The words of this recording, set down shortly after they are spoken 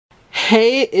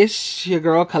Hey, it's your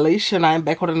girl Kalisha, and I'm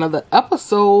back with another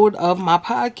episode of my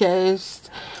podcast.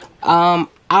 I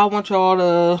want y'all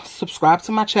to subscribe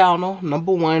to my channel.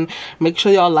 Number one, make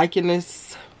sure y'all liking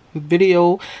this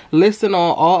video. Listen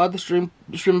on all other streaming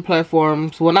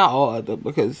platforms. Well, not all other,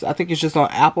 because I think it's just on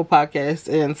Apple Podcasts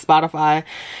and Spotify,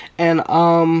 and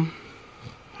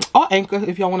or Anchor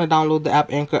if y'all want to download the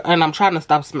app Anchor. And I'm trying to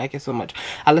stop smacking so much.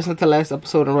 I listened to last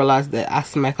episode and realized that I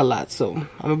smack a lot, so I'm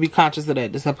gonna be conscious of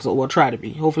that this episode. Well, try to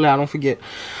be. Hopefully I don't forget.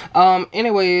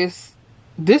 Anyways,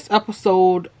 this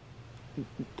episode,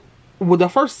 well, the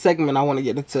first segment I want to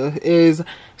get into is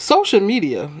social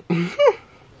media.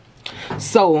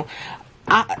 So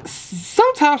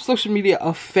sometimes social media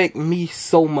affect me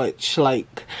so much,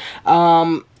 like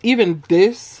even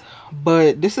this.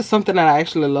 But this is something that I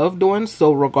actually love doing.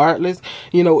 So regardless,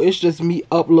 you know, it's just me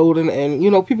uploading and, you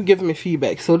know, people giving me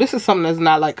feedback. So this is something that's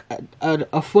not like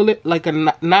a full, like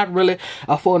not really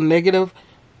a full negative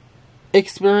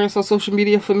experience on social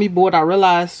media for me. But what I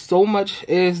realized so much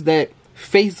is that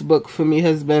Facebook for me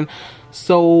has been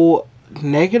so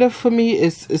negative for me.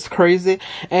 It's crazy.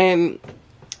 And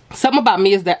something about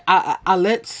me is that I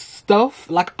let stuff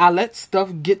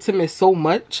get to me so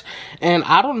much, and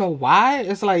I don't know why.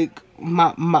 It's like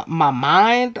my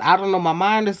mind, I don't know, my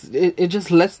mind is it just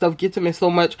lets stuff get to me so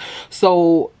much.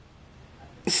 So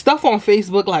stuff on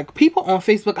Facebook, like people on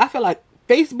Facebook, I feel like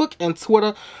Facebook and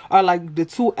Twitter are like the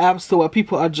two apps to where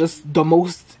people are just the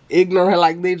most ignorant.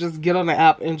 Like they just get on the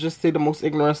app and just say the most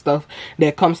ignorant stuff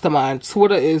that comes to mind.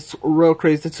 Twitter is real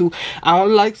crazy too. I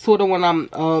only like Twitter when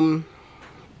I'm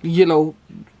you know,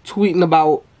 tweeting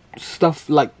about stuff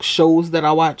like shows that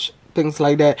I watch, things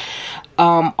like that.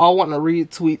 I want to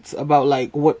read tweets about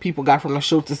like what people got from the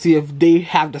show to see if they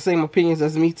have the same opinions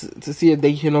as me, to see if they,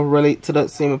 you know, relate to the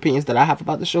same opinions that I have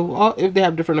about the show, or if they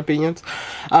have different opinions.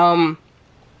 But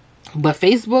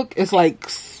Facebook is like,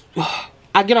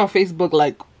 I get on Facebook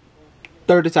like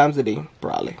 30 times a day,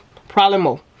 probably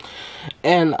more.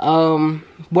 And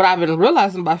what I've been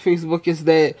realizing about Facebook is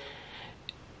that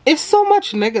it's so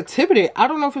much negativity. I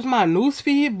don't know if it's my news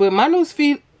feed, but my news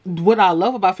feed, what I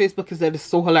love about Facebook is that it's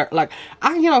so hilarious. Like, I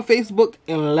can get on Facebook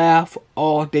and laugh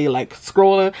all day, like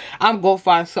scrolling. I'm gonna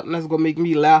find something that's gonna make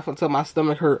me laugh until my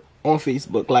stomach hurt on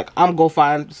Facebook. Like, I'm gonna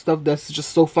find stuff that's just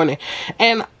so funny.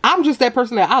 And I'm just that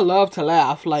person that I love to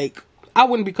laugh. Like, I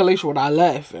wouldn't be Kalisha without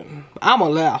laughing. I'm a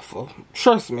laugher.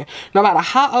 Trust me. No matter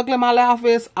how ugly my laugh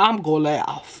is, I'm gonna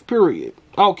laugh. Period.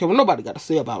 I don't care what nobody got to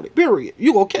say about it. Period.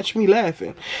 You gonna catch me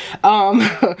laughing.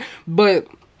 But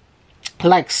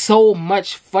like so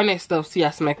much funny stuff. See, I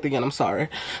smacked again. I'm sorry.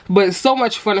 But so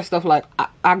much funny stuff. Like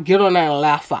I get on there and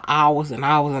laugh for hours and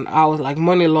hours and hours. Like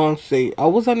Money Long say,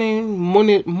 what's her name?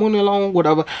 Money Long,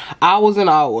 whatever. Hours and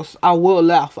hours. I will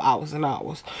laugh for hours and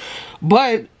hours.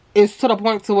 But it's to the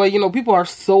point to where, you know, people are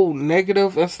so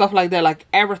negative and stuff like that. Like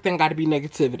everything got to be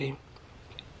negativity.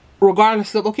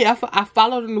 Regardless of, okay, I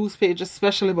follow the news page,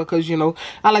 especially because, you know,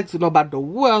 I like to know about the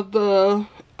weather,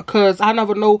 because I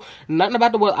never know nothing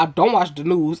about the weather. I don't watch the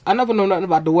news. I never know nothing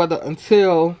about the weather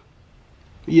until,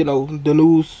 you know, the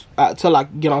news, until I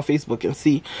get on Facebook and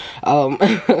see,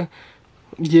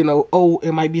 you know, oh,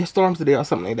 it might be a storm today or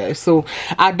something like that. So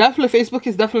Facebook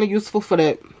is definitely useful for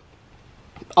that.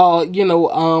 You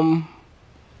know,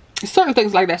 certain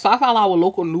things like that. So I follow our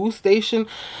local news station,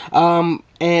 and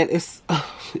it's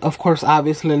of course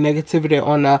obviously negativity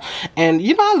on and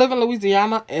you know, I live in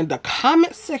Louisiana, and the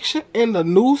comment section in the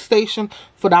news station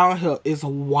for down here is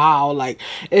wild. Like,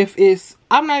 if it's,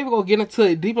 I'm not even gonna get into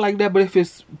it deep like that, but if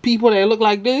it's people that look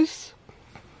like this,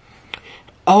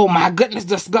 oh my goodness,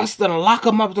 disgusting, lock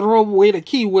them up, throw away the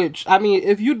key. Which, I mean,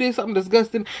 if you did something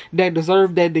disgusting that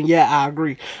deserved that, then yeah, I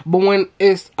agree. But when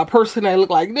it's a person that look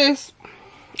like this,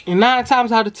 9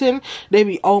 times out of 10, they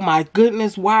be, oh my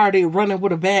goodness, why are they running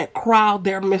with a bad crowd?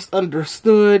 They're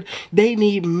misunderstood. They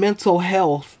need mental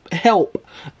health help.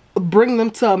 Bring them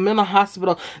to a mental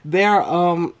hospital. They're,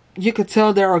 you could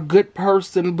tell they're a good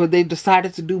person, but they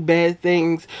decided to do bad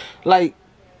things. Like,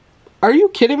 are you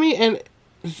kidding me? And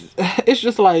it's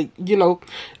just like, you know,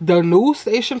 the news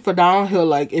station for down here,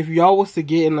 like, if y'all was to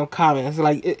get in the comments,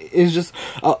 like, it's just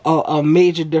a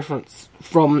major difference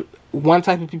from one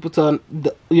type of people to,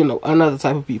 you know, another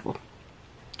type of people.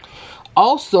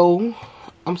 Also,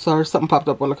 I'm sorry, something popped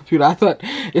up on the computer. I thought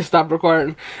it stopped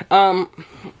recording.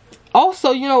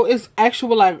 Also, you know, it's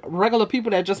actual, like, regular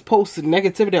people that just post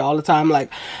negativity all the time.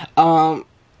 Like,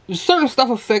 certain stuff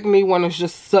affect me when it's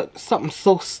just something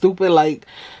so stupid. Like,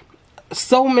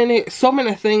 so many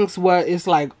things where it's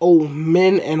like, oh,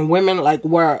 men and women, like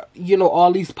where, you know,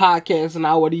 all these podcasts and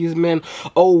now these men,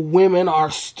 oh, women are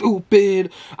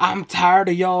stupid, I'm tired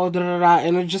of y'all, da, da, da,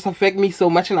 and it just affect me so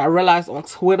much. And I realized on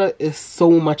Twitter is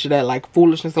so much of that, like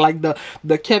foolishness, like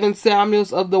the Kevin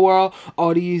Samuels of the world,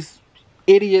 all these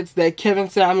idiots that Kevin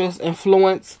Samuels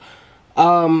influence,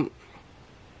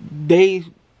 they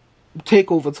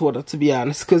take over Twitter, to be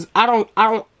honest, because I don't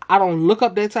look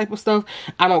up that type of stuff.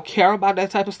 I don't care about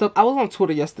that type of stuff. I was on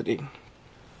Twitter yesterday.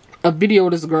 A video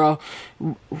of this girl,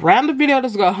 random video of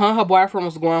this girl, her boyfriend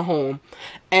was going home,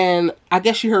 and I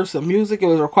guess she heard some music. It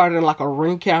was recorded in like a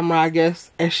Ring camera, I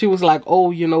guess, and she was like,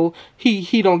 oh, you know,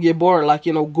 he don't get bored, like,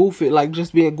 you know, goofy, like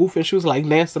just being goofy. And she was like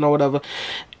dancing or whatever,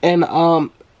 and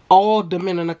all the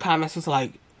men in the comments was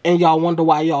like, and y'all wonder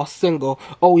why y'all single.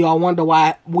 Oh, y'all wonder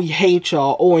why we hate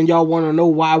y'all. Oh, and y'all want to know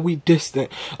why we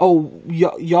distant. Oh,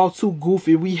 y'all too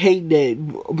goofy. We hate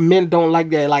that. Men don't like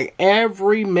that. Like,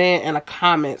 every man in the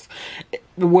comments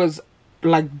was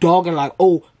like dogging, like,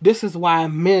 oh, this is why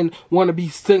men want to be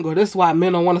single. This is why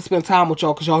men don't want to spend time with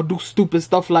y'all, because y'all do stupid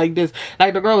stuff like this.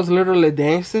 Like, the girl was literally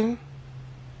dancing,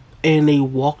 and they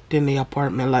walked in the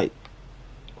apartment like,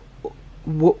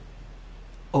 what?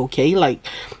 Okay, like,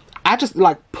 I just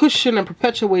like pushing and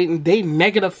perpetuating they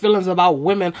negative feelings about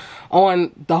women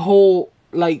on the whole,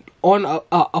 like on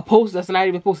a post that's not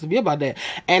even supposed to be about that.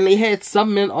 And they had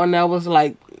some men on there was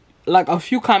like a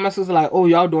few comments was like, oh,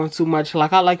 y'all doing too much.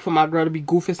 Like, I like for my girl to be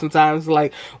goofy sometimes.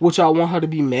 Like, would y'all want her to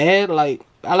be mad? Like,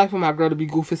 I like for my girl to be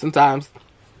goofy sometimes.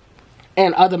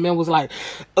 And other men was like,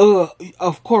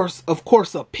 of course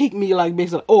a pick me, like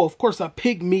basically, oh, of course a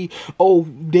pick me. Oh,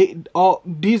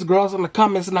 these girls in the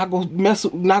comments not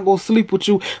gonna sleep with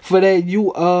you for that.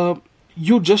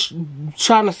 You just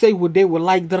trying to say what they would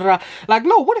like, da, da, da. Like,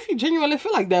 no, what if you genuinely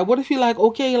feel like that? What if you like,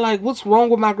 okay, like, what's wrong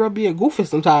with my girl being goofy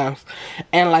sometimes?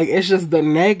 And like, it's just the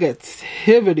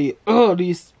negativity. Oh,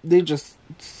 they just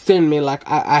send me, like,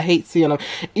 I hate seeing them.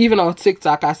 Even on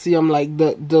TikTok, I see them, like,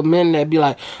 the men that be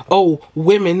like, oh,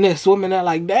 women this, women that,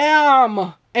 like,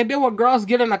 damn. And then when girls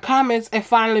get in the comments and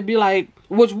finally be like,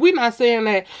 which we not saying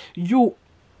that you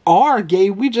are gay,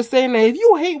 we just saying that if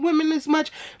you hate women this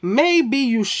much, maybe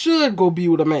you should go be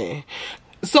with a man.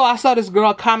 So I saw this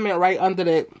girl comment right under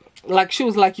that, like, she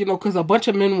was like, you know, because a bunch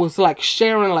of men was like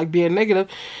sharing, like, being negative.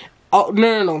 Oh,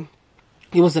 no,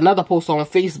 it was another post on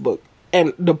Facebook,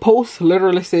 and the post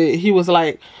literally said, he was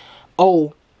like,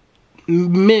 oh,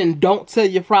 men, don't tell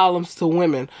your problems to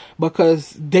women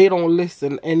because they don't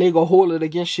listen and they gonna hold it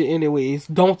against you anyways.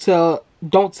 Don't tell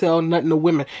nothing to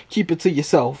women, keep it to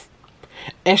yourself.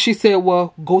 And she said,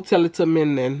 well, go tell it to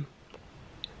men then.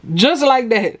 Just like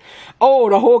that. Oh,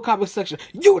 the whole comment section,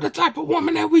 you the type of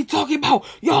woman that we talking about.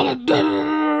 Y'all are da,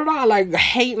 da, da, da, like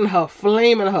hating her,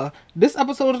 flaming her. This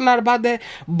episode is not about that,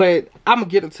 but I'm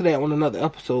gonna get into that on another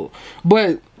episode.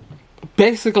 But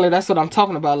basically, that's what I'm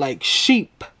talking about. Like,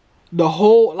 sheep. The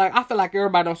whole, like, I feel like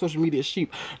everybody on social media is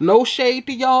sheep. No shade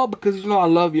to y'all, because, you know, I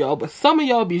love y'all, but some of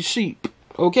y'all be sheep,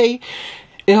 okay?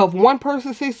 If one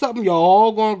person say something, y'all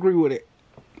all gonna agree with it.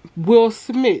 Will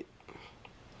Smith.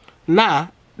 Nah.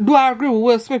 Do I agree with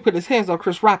Will Smith put his hands on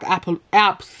Chris Rock?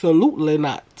 Absolutely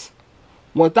not.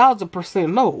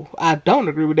 1000% no. I don't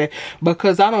agree with that.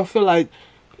 Because I don't feel like,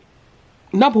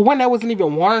 number one, that wasn't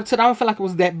even warranted. I don't feel like it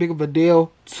was that big of a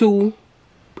deal to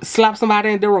slap somebody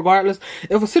in there regardless.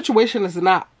 If a situation is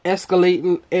not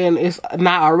escalating and it's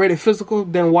not already physical,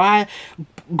 then why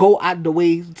go out the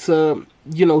way to,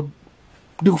 you know,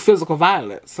 do physical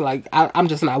violence? Like, I'm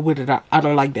just not with it. I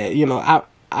don't like that. You know,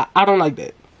 I don't like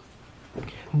that.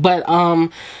 But,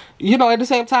 you know, at the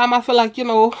same time, I feel like, you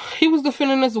know, he was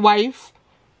defending his wife.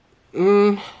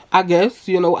 I guess,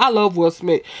 you know, I love Will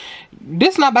Smith.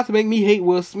 This not about to make me hate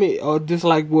Will Smith or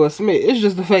dislike Will Smith. It's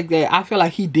just the fact that I feel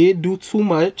like he did do too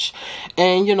much.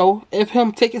 And, you know, if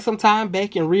him taking some time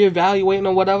back and reevaluating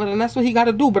or whatever, then that's what he got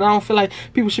to do. But I don't feel like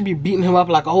people should be beating him up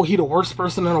like, oh, he the worst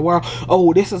person in the world.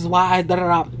 Oh, this is why, da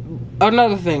da da.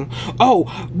 Another thing.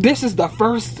 Oh, this is the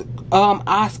first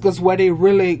Oscars where they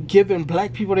really giving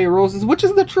black people their roses, which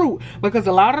is the truth, because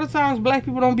a lot of the times black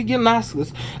people don't be getting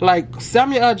Oscars. Like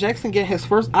Samuel L. Jackson getting his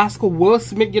first Oscar, Will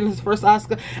Smith getting his first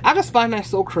Oscar. I just find that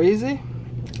so crazy.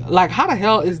 Like, how the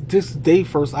hell is this their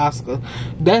first Oscar?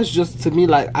 That's just, to me,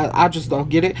 like, I just don't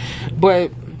get it.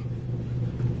 But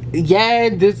yeah,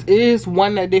 this is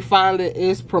one that they finally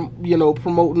is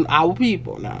promoting our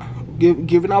people now,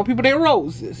 giving our people their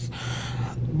roses.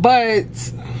 But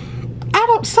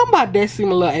somebody that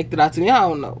seem a little acted out to me. I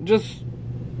don't know. Just,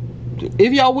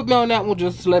 if y'all with me on that one,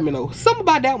 just let me know. Something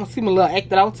about that one seem a little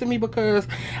acted out to me, because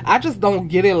I just don't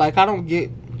get it. Like, I don't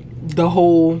get the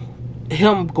whole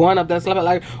him going up there slapping.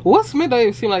 Like, Will Smith don't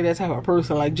even seem like that type of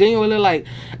person. Like, genuinely, like,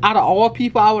 out of all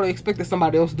people, I would have expected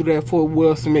somebody else to do that before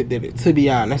Will Smith did it, to be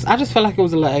honest. I just felt like it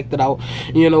was a little acted out.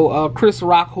 You know, Chris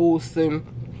Rock hosting.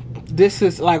 This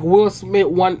is like Will Smith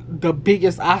won the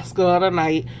biggest Oscar of the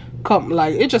night.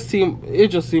 Like, it just seemed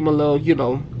a little, you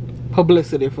know,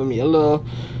 publicity for me. A little,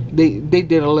 they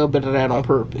did a little bit of that on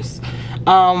purpose.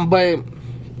 But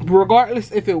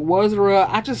regardless if it was real,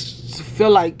 I just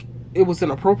feel like it was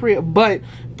inappropriate. But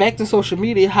back to social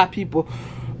media, how people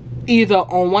either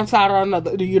on one side or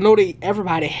another, you know,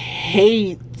 everybody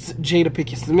hates Jada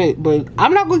Pinkett Smith, but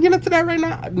I'm not gonna get into that right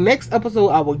now. Next episode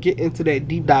I will get into that,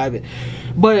 deep dive it.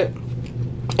 But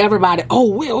everybody,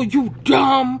 oh, Will, you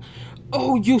dumb,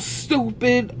 oh, you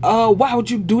stupid, why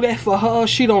would you do that for her,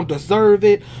 she don't deserve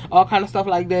it, all kind of stuff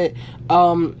like that.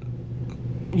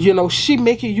 You know, she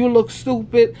making you look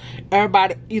stupid.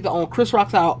 Everybody either on Chris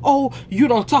Rock's side, oh, you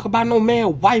don't talk about no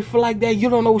man wife like that, you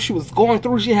don't know what she was going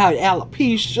through, she had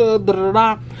alopecia, da da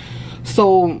da.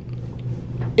 So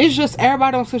it's just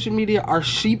everybody on social media are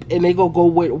sheep, and they go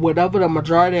with whatever the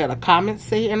majority of the comments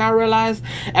say. And I realize,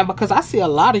 and because I see a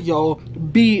lot of y'all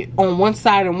be on one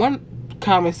side in one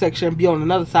comment section, be on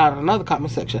another side in another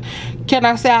comment section. Can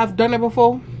I say I've done it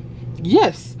before?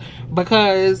 Yes,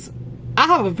 because I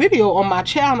have a video on my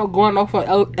channel going off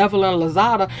of Evelyn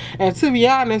Lozada, and to be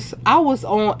honest, I was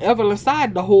on Evelyn's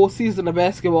side the whole season of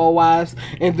Basketball Wives.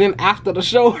 And then after the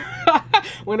show,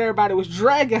 when everybody was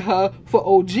dragging her for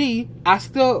OG,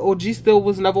 OG still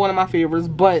was never one of my favorites.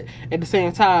 But at the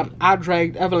same time, I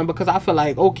dragged Evelyn because I feel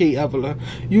like, okay, Evelyn,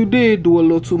 you did do a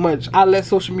little too much. I let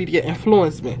social media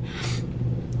influence me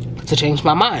to change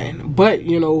my mind. But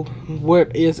you know,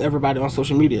 what is everybody on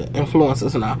social media?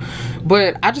 Influencers now.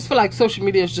 But I just feel like social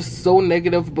media is just so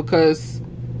negative because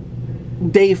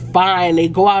they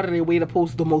go out of their way to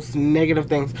post the most negative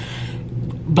things.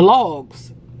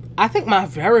 Blogs. I think my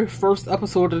very first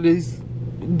episode of this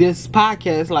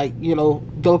podcast, like, you know,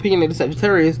 The Opinion of the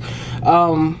Sagittarius,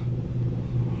 well,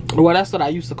 that's what I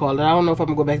used to call it. I don't know if I'm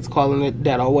gonna go back to calling it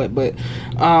that or what, but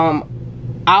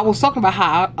I was talking about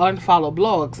how I unfollow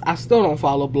blogs. I still don't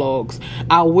follow blogs.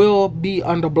 I will be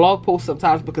under blog posts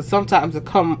sometimes because sometimes it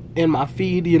come in my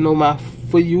feed, you know, my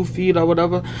For You feed or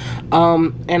whatever.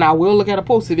 And I will look at a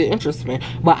post if it interests me.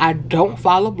 But I don't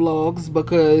follow blogs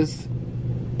because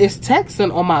it's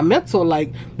taxing on my mental.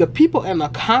 Like, the people in the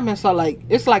comments are like,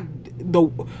 it's like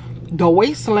the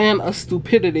wasteland of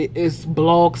stupidity is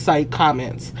blog site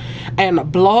comments. And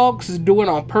blogs do it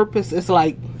on purpose. It's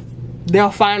like,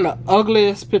 they'll find the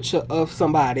ugliest picture of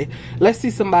somebody. Let's see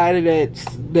somebody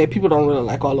that people don't really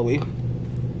like all the way.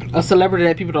 A celebrity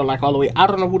that people don't like all the way. I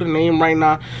don't know who to name right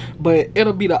now, but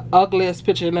it'll be the ugliest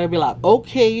picture, and they'll be like,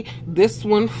 okay, this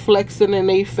one flexing in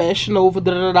a Fashion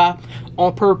Nova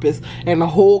on purpose, and the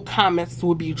whole comments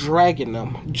will be dragging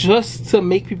them just to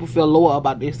make people feel lower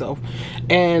about themselves.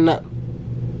 And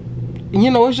you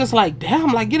know, it's just like,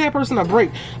 damn, like, give that person a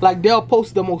break. Like, they'll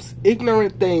post the most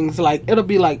ignorant things. Like, it'll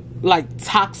be like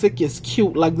toxic is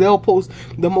cute. Like, they'll post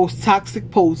the most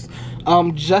toxic posts.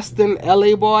 Justin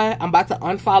LA Boy, I'm about to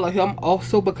unfollow him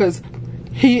also because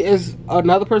he is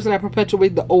another person that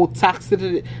perpetuates the old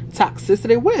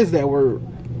toxicity. Where is that word?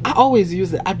 I always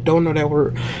use it. I don't know that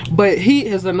word. But he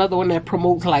is another one that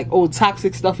promotes like, oh,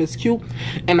 toxic stuff is cute.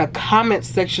 And the comment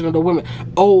section of the women,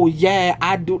 oh yeah,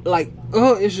 I do, like,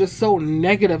 oh, it's just so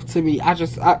negative to me. I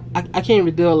can't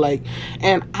even deal, like,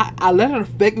 and I let it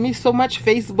affect me so much.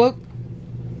 Facebook,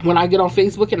 when I get on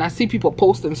Facebook and I see people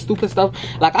posting stupid stuff,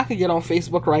 like, I could get on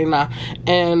Facebook right now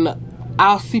and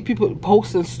I'll see people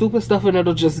posting stupid stuff and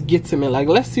it'll just get to me. Like,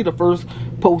 let's see the first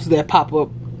post that pop up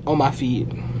on my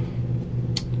feed.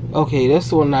 Okay,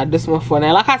 this one funny.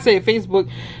 And like I said, Facebook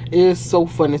is so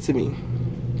funny to me.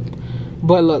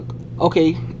 But look,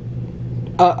 okay,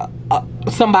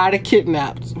 somebody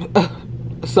kidnapped.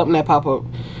 Something that pop up.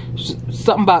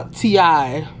 Something about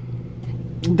T.I.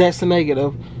 that's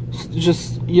negative.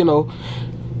 Just, you know,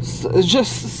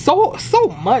 just so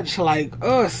much, like,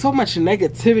 so much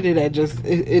negativity that just,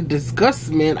 it disgusts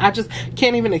me. And I just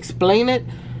can't even explain it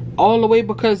all the way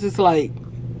because it's like,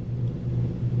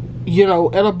 you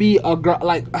know, it'll be a girl,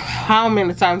 like, how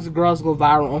many times girls go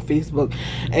viral on Facebook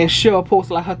and she'll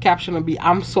post, like, her caption will be,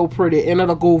 I'm so pretty, and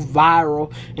it'll go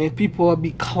viral and people will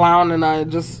be clowning her,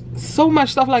 just so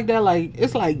much stuff like that. Like,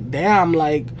 it's like, damn,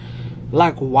 like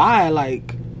why?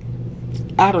 Like,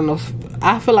 I don't know.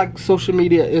 I feel like social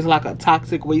media is like a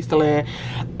toxic wasteland.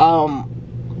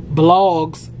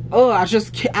 Blogs,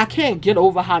 I can't get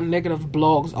over how negative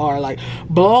blogs are. Like,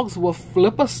 blogs will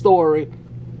flip a story,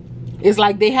 It's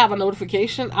like they have a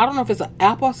notification. I don't know if it's an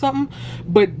app or something,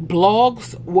 but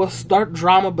blogs will start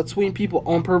drama between people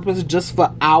on purpose just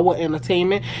for our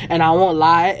entertainment. And I won't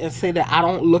lie and say that I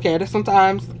don't look at it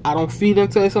sometimes. I don't feed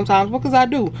into it sometimes, because I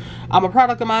do. I'm a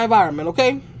product of my environment,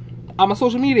 okay? I'm a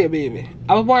social media baby.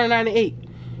 I was born in 98.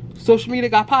 Social media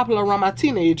got popular around my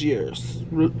teenage years,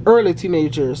 early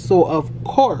teenage years. So, of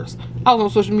course, I was on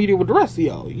social media with the rest of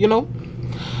y'all, you know?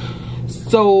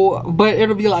 So, but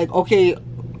it'll be like, okay,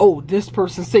 oh, this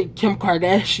person say Kim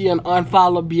Kardashian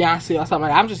unfollowed Beyonce or something.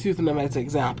 I'm just using them as an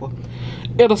example.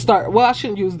 It'll start, well, I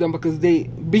shouldn't use them because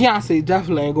Beyonce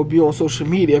definitely ain't gonna be on social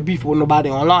media beefing with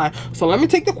nobody online. So let me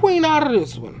take the queen out of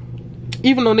this one.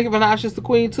 Even though Nicki Minaj is the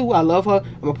queen too, I love her.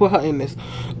 I'm gonna put her in this.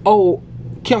 Oh,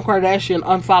 Kim Kardashian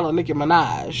unfollowed Nicki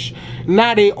Minaj.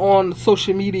 Now they on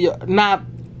social media. Now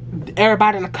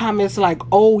everybody in the comments like,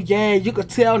 oh yeah, you could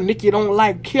tell Nicki don't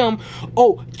like Kim.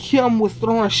 Oh, Kim was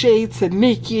throwing shade to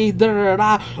Nicki. Da da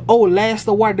da. Oh, last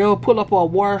award they'll pull up a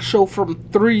award show from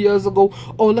 3 years ago.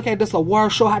 Oh, look at this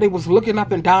award show, how they was looking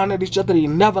up and down at each other. They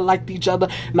never liked each other.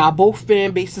 Now both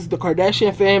fan bases, the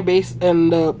Kardashian fan base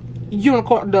and the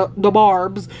unicorn, the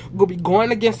Barbs, gonna be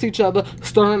going against each other,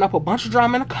 stirring up a bunch of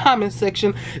drama in the comment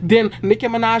section. Then Nicki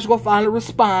Minaj go finally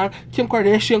respond. Kim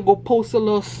Kardashian go post a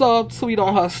little sub-tweet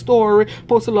on her story,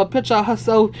 post a little picture of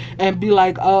herself, and be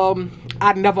like,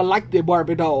 I never liked the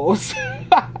Barbie dolls.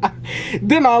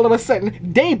 Then all of a sudden,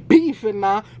 they beefing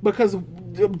now because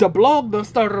the blog done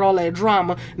started all that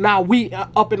drama. Now we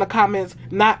up in the comments,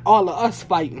 not all of us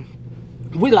fighting.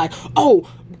 We like, oh,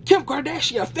 Kim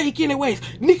Kardashian fake anyways.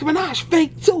 Nicki Minaj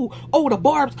fake too. Oh, the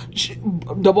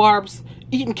Barbs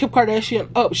eating Kim Kardashian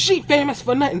up. She famous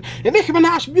for nothing. And Nicki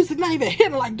Minaj music not even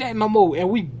hitting like that no more. And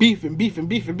we beefing.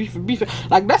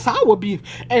 Like, that's our beef.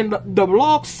 And the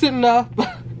blog sitting there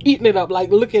eating it up.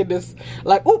 Like, look at this.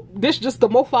 Like, oh, this just the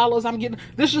more followers I'm getting.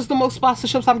 This just the more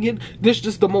sponsorships I'm getting. This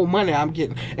just the more money I'm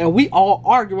getting. And we all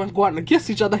arguing, going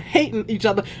against each other, hating each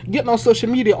other, getting on social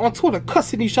media, on Twitter,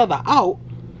 cussing each other out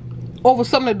over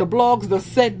something that the blogs that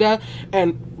said that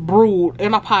and brewed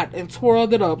in a pot and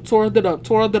twirled it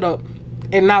up.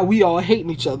 And now we all hating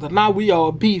each other. Now we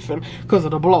all beefing because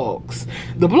of the blogs.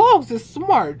 The blogs is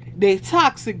smart. They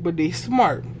toxic, but they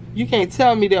smart. You can't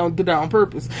tell me they don't do that on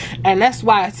purpose. And that's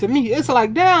why, to me, it's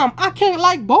like, damn, I can't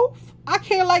like both. I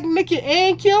can't like Nicki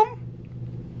and Kim.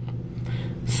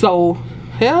 So,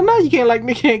 hell no, you can't like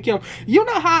Nicki and Kim. You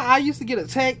know how I used to get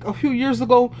attacked a few years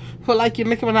ago for liking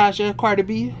Nicki Minaj and Cardi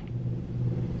B?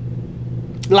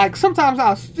 Like, sometimes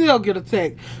I'll still get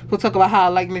attacked for talking about how I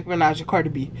like Nicki Minaj and Cardi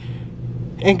B.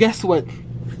 And guess what?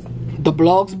 The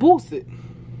blogs boost it.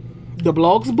 The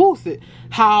blogs boost it.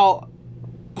 How,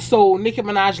 so Nicki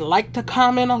Minaj like to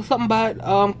comment on something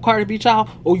about Cardi B child.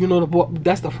 Oh, you know,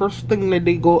 that's the first thing that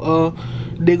they go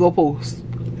post.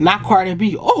 Not Cardi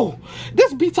B. Oh,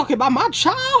 this B talking about my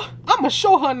child? I'ma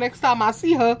show her next time I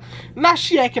see her. Now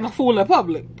she acting a fool in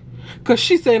public. Because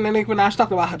she saying that Nicki Minaj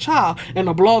talking about her child. And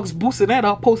the blogs boosting that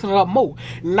up, posting it up more.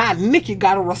 Now Nicki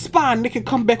got to respond. Nicki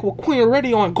come back with Queen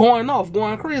Radio and going off,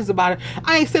 going crazy about it.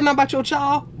 I ain't saying nothing about your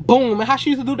child. Boom. And how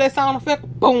she used to do that sound effect?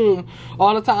 Boom.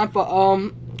 All the time for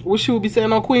what she would be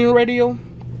saying on Queen Radio.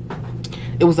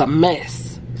 It was a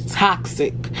mess.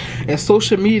 Toxic. And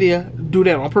social media do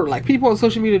that on purpose. Like, people on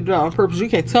social media do that on purpose. You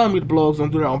can't tell me the blogs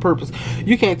don't do that on purpose.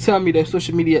 You can't tell me that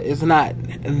social media is not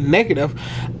negative.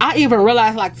 I even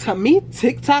realized, like, to me,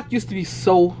 TikTok used to be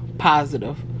so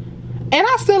positive. And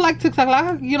I still like TikTok. Like,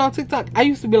 I get on TikTok. I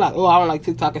used to be like, oh, I don't like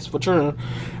TikTok, it's for children.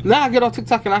 Now I get on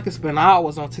TikTok and I can spend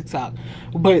hours on TikTok.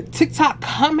 But TikTok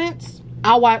comments,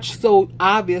 I watch, so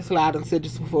obviously I done said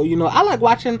this before, you know, I like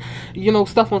watching, you know,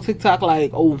 stuff on TikTok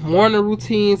like, oh, morning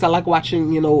routines. I like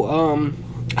watching, you know,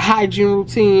 hygiene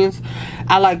routines.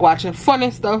 I like watching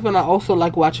funny stuff, and I also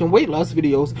like watching weight loss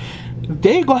videos.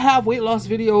 They gonna have weight loss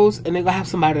videos, and they gonna have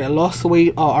somebody that lost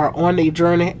weight or are on their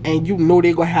journey, and you know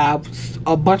they gonna have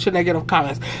a bunch of negative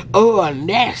comments. Oh,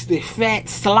 nasty, fat,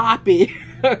 sloppy.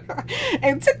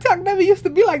 And TikTok never used to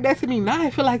be like that to me. Now I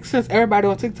feel like since everybody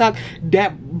on TikTok,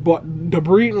 that the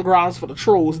breeding grounds for the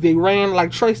trolls. They ran,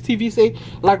 like Trace TV say,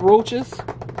 like roaches.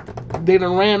 They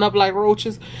done ran up like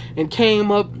roaches and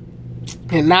came up.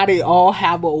 And now they all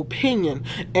have an opinion,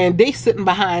 and they sitting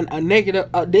behind a negative,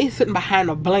 they sitting behind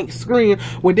a blank screen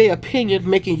with their opinion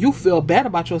making you feel bad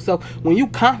about yourself when you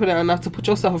confident enough to put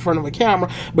yourself in front of a camera,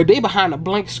 but they behind a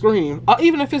blank screen. Or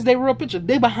even if it's their real picture,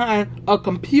 they behind a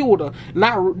computer,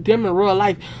 not them in real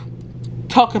life,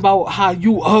 talking about how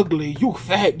you ugly, you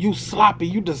fat, you sloppy,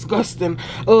 you disgusting,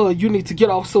 you need to get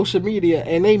off social media,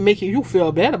 and they making you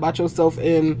feel bad about yourself,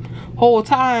 and whole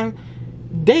time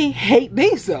they hate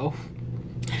themselves.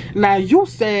 Now you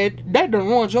said that done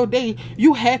ruined your day.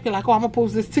 You happy like, oh, I'm gonna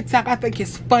post this TikTok, I think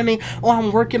it's funny, oh,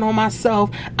 I'm working on myself,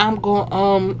 I'm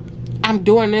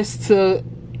doing this to,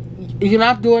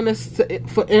 I'm doing this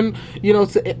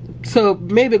to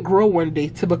maybe grow one day,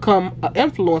 to become an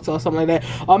influencer or something like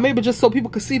that, or maybe just so people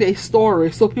could see their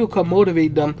story, so people could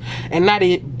motivate them, and not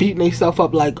they beating themselves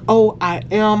up like, oh, I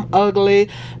am ugly.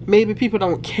 Maybe people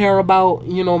don't care about,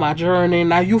 my journey.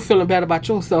 Now you feeling bad about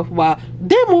yourself while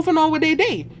they're moving on with their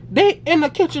day. They in the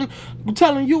kitchen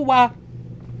telling you why.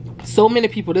 So many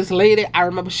people, this lady, I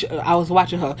remember I was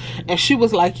watching her, and she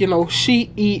was like,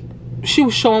 she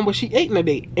was showing what she ate in a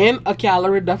day, in a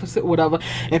calorie deficit, whatever.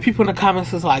 And people in the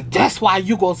comments is like, that's why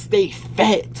you gonna stay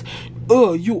fat.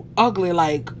 You ugly,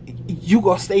 like, you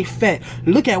gonna stay fat.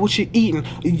 Look at what you're eating.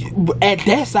 At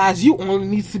that size, you only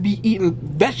need to be eating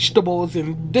vegetables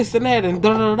and this and that and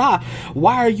da da da.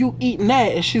 Why are you eating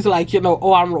that? And she's like,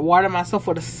 oh, I'm rewarding myself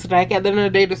for the snack at the end of the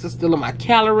day. This is still in my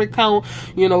calorie count.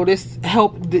 This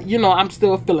helped, I'm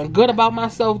still feeling good about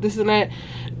myself, this and that.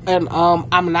 And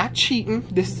I'm not cheating.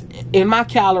 This is in my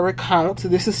calorie count.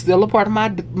 This is still a part of my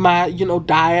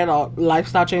diet or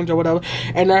lifestyle change or whatever.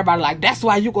 And everybody like, that's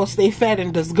why you gonna stay fat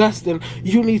and disgusting.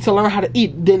 You need to learn how to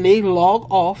eat. Then they log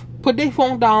off, put their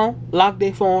phone down, lock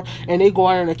their phone, and they go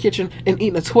out in the kitchen and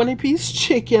eat a 20-piece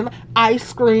chicken,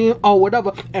 ice cream, or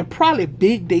whatever, and probably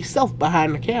big they self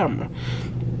behind the camera.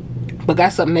 But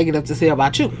got something negative to say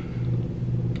about you.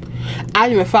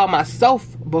 I even found myself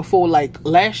before, like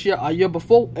last year or year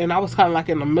before, and I was kind of like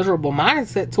in a miserable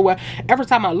mindset to where every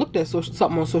time I looked at something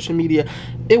on social media,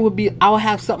 I would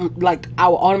have something like, I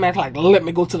would automatically like, let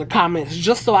me go to the comments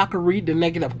just so I could read the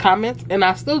negative comments. And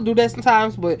I still do that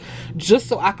sometimes, but just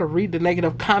so I could read the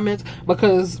negative comments,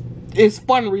 because it's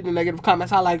fun reading negative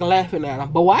comments. I like laughing at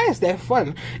them. But why is that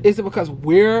fun? Is it because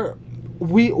we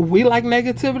like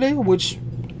negativity, which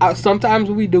sometimes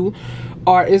we do?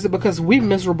 Or is it because we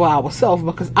miserable ourselves?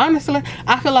 Because honestly,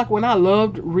 I feel like when I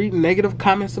loved reading negative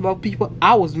comments about people,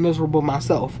 I was miserable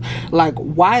myself. Like,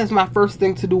 why is my first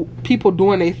thing to do, people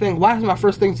doing their thing, why is my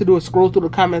first thing to do is scroll through the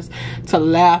comments to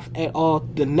laugh at all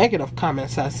the negative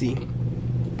comments I see?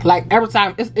 Like, every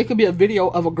time, it could be a video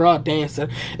of a girl dancing,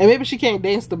 and maybe she can't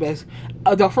dance the best.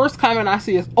 The first comment I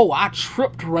see is, oh, I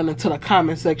tripped running to the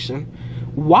comment section.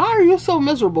 Why are you so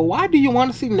miserable? Why do you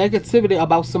want to see negativity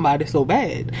about somebody so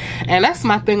bad? And that's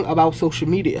my thing about social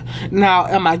media. Now,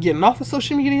 am I getting off of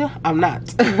social media? I'm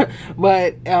not.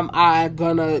 But am I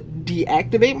gonna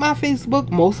deactivate my Facebook?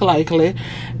 Most likely.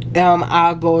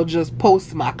 I'll go just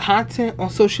post my content on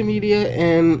social media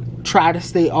and try to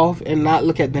stay off and not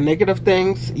look at the negative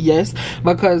things. Yes,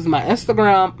 because my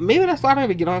Instagram, maybe that's why I don't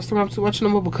even get on Instagram too much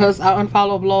anymore, because I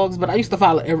unfollow blogs. But I used to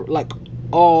follow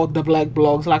all the black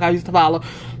blogs. Like, I used to follow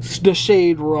The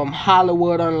Shade Room,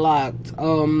 Hollywood Unlocked,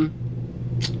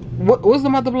 what was the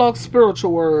other blog,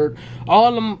 Spiritual Word,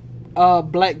 all them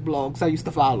black blogs I used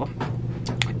to follow.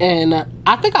 And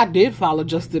I think I did follow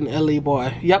Justin LA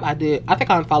Boy. Yep, I did. I think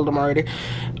I unfollowed him already,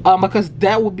 because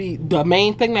that would be the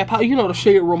main thing that The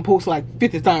Shade Room posts like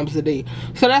 50 times a day,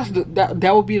 so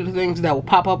that would be the things that will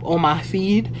pop up on my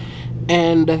feed.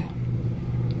 And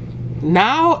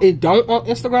now it don't on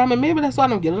Instagram, and maybe that's why I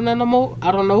don't get on that no more.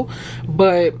 I don't know,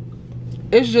 but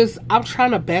it's just, I'm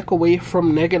trying to back away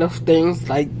from negative things,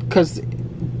 like, because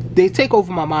they take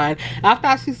over my mind. After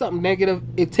I see something negative,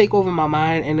 it take over my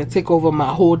mind, and it take over my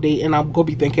whole day, and I'm gonna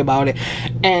be thinking about it.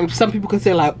 And some people can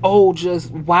say like, oh,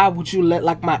 just why would you let,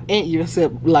 like my aunt even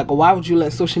said, like, why would you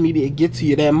let social media get to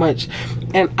you that much?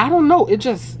 And I don't know, it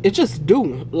just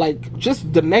do, like,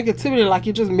 just the negativity, like,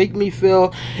 it just make me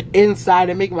feel inside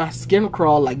and make my skin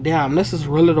crawl, like, damn, this is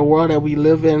really the world that we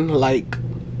live in. Like,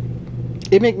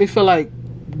 it make me feel like,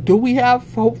 do we have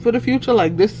hope for the future?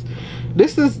 Like, this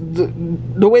is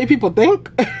the way people think.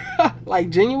 Like,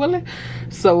 genuinely.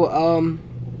 So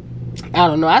I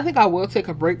don't know, I think I will take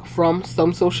a break from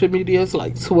some social medias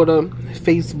like Twitter,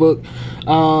 Facebook,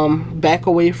 back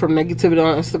away from negativity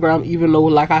on Instagram, even though,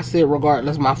 like I said,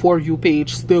 regardless, my For You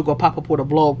page still gonna pop up with a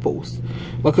blog post,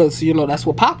 because that's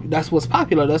what's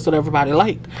popular, that's what everybody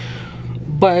like.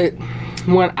 But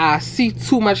when I see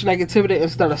too much negativity,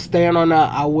 instead of staying on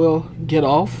that, I will get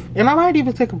off, and I might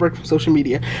even take a break from social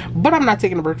media. But I'm not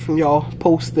taking a break from y'all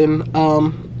posting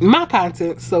my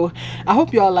content. So I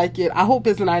hope y'all like it. I hope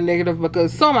it's not negative,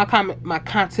 because some of my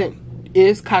content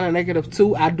is kind of negative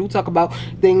too. I do talk about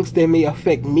things that may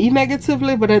affect me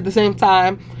negatively, but at the same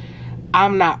time,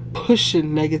 I'm not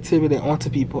pushing negativity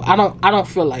onto people. I don't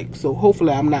feel like, so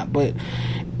hopefully I'm not. But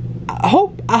I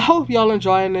hope y'all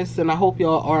enjoying this, and I hope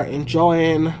y'all are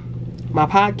enjoying my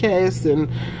podcast and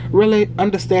really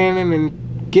understanding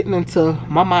and getting into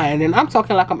my mind. And I'm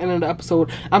talking like I'm ending the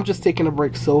episode. I'm just taking a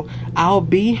break. So I'll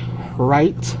be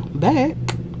right back.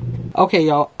 Okay,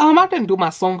 y'all. I didn't do my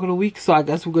song of the week, so I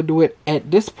guess we're gonna do it at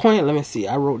this point. Let me see.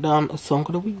 I wrote down a song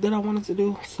of the week that I wanted to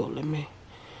do, so let me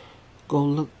go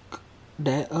look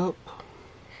that up.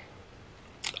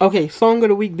 Okay, song of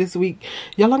the week this week.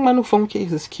 Y'all like my new phone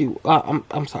case? It's cute.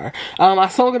 I'm sorry. My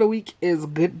song of the week is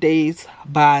 "Good Days"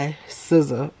 by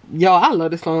SZA. Y'all, I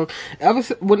love this song. Ever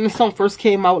since when this song first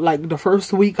came out, like the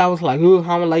first week, I was like, "Ugh,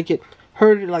 I don't like it."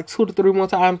 Heard it like 2 to 3 more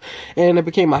times, and it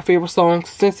became my favorite song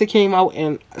since it came out.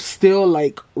 And still,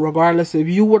 like, regardless, if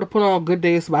you were to put on "Good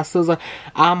Days" by SZA,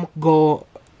 I'm gonna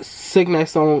sing that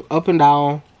song up and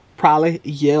down. Probably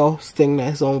yell, sing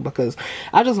that song, because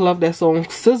I just love that song.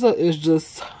 SZA is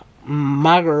just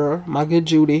my girl, my good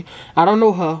Judy. I don't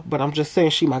know her, but I'm just saying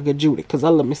she my good Judy, because I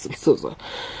love me some SZA.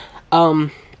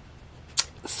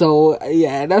 So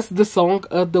yeah, that's the song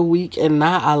of the week. And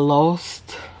now I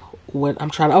lost what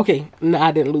I'm trying to, okay, no,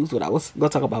 I didn't lose what I was gonna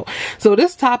talk about. So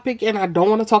this topic, and I don't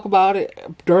want to talk about it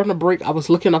during the break. I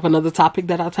was looking up another topic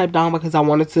that I typed down because I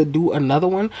wanted to do another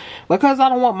one, because I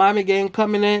don't want Mommy Gang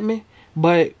coming at me.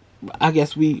 But I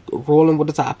guess we rolling with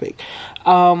the topic.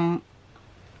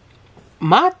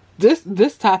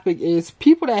 This topic is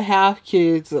people that have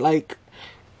kids, like,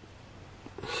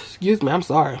 excuse me, I'm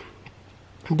sorry.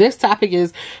 This topic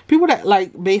is people that,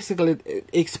 like, basically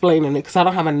explaining it, because I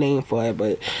don't have a name for it,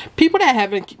 but people that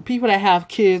have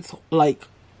kids, like,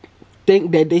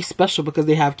 think that they special because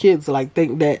they have kids, like,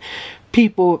 think that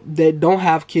people that don't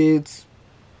have kids,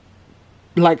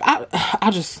 like,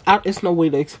 it's no way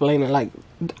to explain it. Like,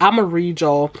 I'm gonna read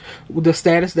y'all the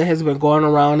status that has been going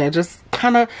around that just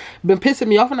kind of been pissing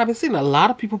me off, and I've been seeing a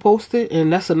lot of people post it,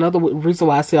 and that's another reason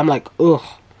why I say I'm like, ugh.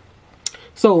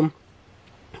 So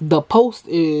the post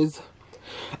is,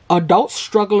 adults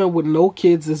struggling with no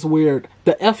kids is weird.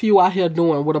 The F you out here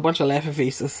doing, with a bunch of laughing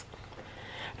faces.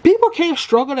 People can't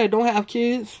struggle that don't have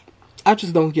kids. I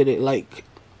just don't get it. Like,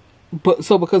 but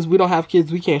so because we don't have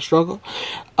kids, we can't struggle.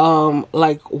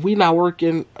 Like, we not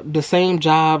working the same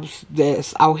jobs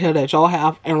that's out here that y'all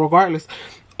have, and regardless,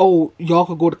 oh, y'all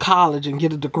could go to college and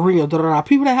get a degree or da-da-da.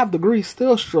 People that have degrees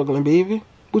still struggling, baby,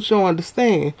 which you don't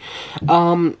understand.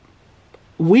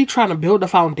 We trying to build a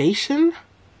foundation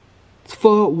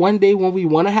for one day when we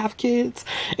want to have kids,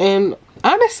 and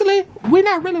honestly, we're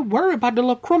not really worried about the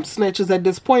little crumb snatches at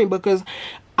this point, because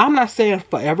I'm not saying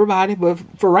for everybody, but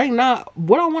for right now,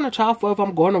 what I want a child for, if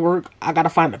I'm going to work, I gotta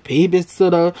find a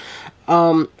babysitter.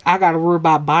 I gotta worry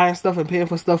about buying stuff and paying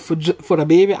for stuff for the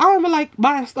baby. I don't even like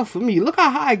buying stuff for me. Look how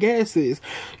high gas is.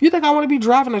 You think I want to be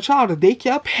driving a child to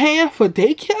daycare, paying for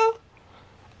daycare,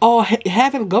 or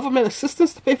having government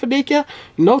assistance to pay for daycare?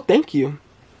 No, thank you.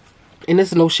 And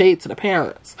there's no shade to the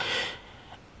parents.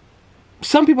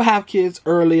 Some people have kids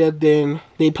earlier than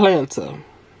they plan to.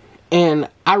 And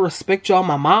I respect y'all.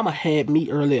 My mama had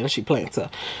me earlier than she planned to.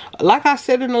 Like I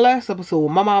said in the last episode,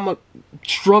 my mama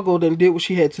struggled and did what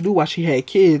she had to do while she had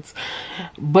kids.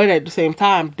 But at the same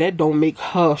time, that don't make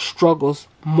her struggles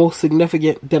more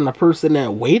significant than the person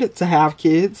that waited to have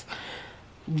kids.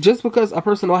 Just because a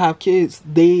person don't have kids,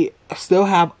 they still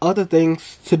have other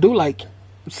things to do. Like,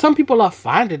 some people are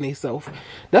finding themselves.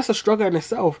 That's a struggle in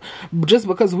itself. Just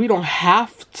because we don't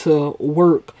have to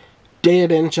work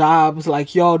dead-end jobs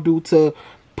like y'all do to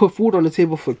put food on the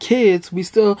table for kids, we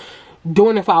still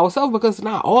doing it for ourselves, because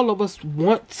not all of us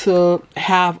want to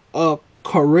have a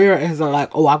career as in,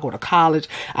 like, oh, I go to college,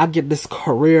 I get this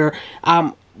career.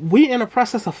 We in the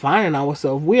process of finding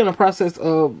ourselves. We in the process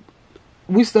of,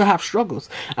 we still have struggles.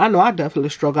 I know I definitely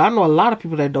struggle. I know a lot of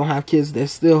people that don't have kids that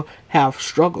still have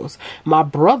struggles. My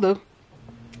brother,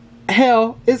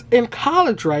 hell, is in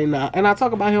college right now, and I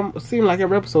talk about him seem like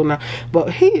every episode now,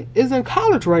 but he is in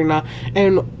college right now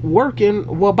and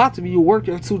working, well, about to be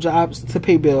working 2 jobs to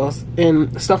pay bills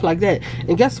and stuff like that.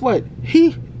 And guess what?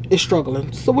 He is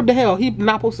struggling. So what the hell? He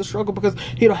not supposed to struggle because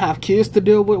he don't have kids to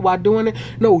deal with while doing it?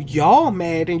 No, y'all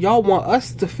mad and y'all want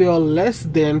us to feel less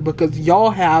than because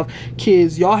y'all have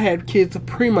kids. Y'all had kids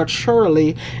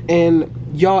prematurely, and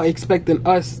y'all expecting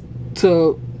us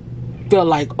to feel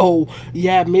like, oh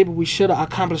yeah, maybe we should have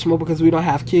accomplished more because we don't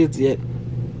have kids yet.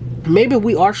 Maybe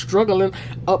we are struggling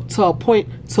up to a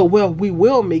point to where we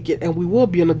will make it and we will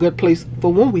be in a good place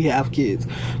for when we have kids.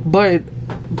 But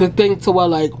the thing to where,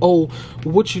 like, oh,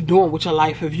 what you doing with your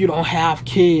life if you don't have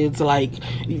kids? Like,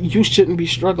 you shouldn't be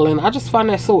struggling. I just find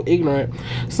that so ignorant.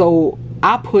 So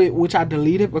I put, which I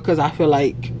deleted because I feel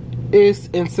like it's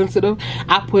insensitive.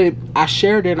 I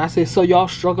shared it and I said, so y'all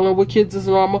struggling with kids is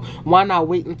normal? Why not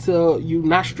wait until you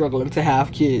not struggling to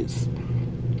have kids?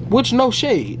 Which, no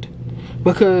shade.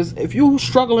 Because if you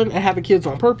struggling and having kids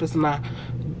on purpose,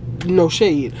 no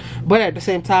shade, but at the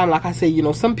same time, like I say, you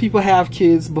know, some people have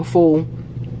kids before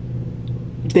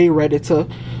they ready to.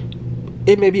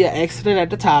 It may be an accident at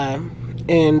the time,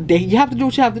 and you have to do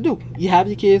what you have to do. You have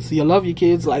your kids, you love your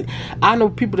kids. Like, I know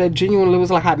people that genuinely was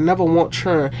like, I never want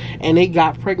children, and they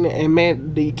got pregnant, and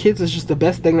man, the kids is just the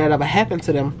best thing that ever happened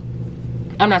to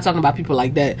them. I'm not talking about people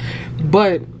like that,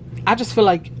 but I just feel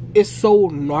like it's so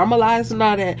normalized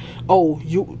now that, oh,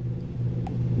 you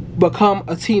become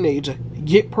a teenager,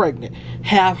 get pregnant,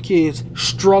 have kids,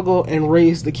 struggle and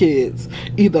raise the kids,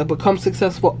 either become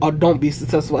successful or don't be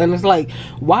successful. And it's like,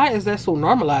 why is that so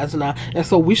normalized now? And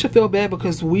so we should feel bad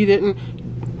because we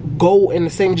didn't go in the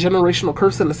same generational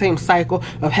curse, in the same cycle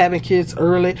of having kids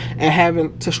early and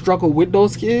having to struggle with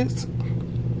those kids.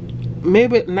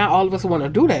 Maybe not all of us want to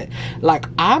do that. Like,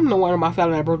 I'm the one in my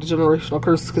family that broke the generational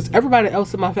curse, because everybody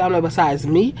else in my family besides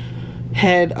me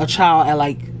had a child at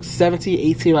like 17,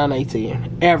 18, or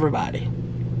 19. Everybody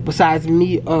besides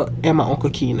me and my Uncle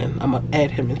Keenan. I'm gonna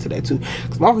add him into that too,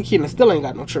 because my Uncle Keenan still ain't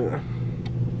got no children.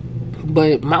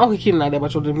 But my Uncle Keenan not that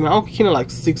much older than me. My Uncle Keenan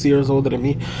like 6 years older than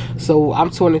me. So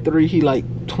I'm 23, he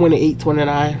like 28,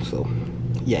 29. So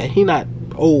yeah, he not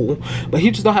old, but he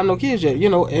just don't have no kids yet, you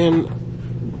know. And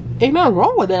ain't nothing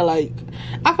wrong with that. Like,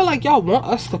 I feel like y'all want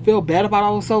us to feel bad about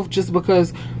ourselves just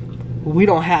because we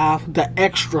don't have the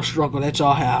extra struggle that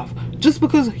y'all have. Just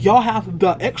because y'all have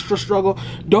the extra struggle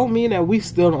don't mean that we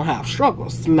still don't have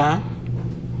struggles. Nah.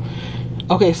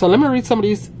 Okay, so let me read some of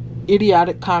these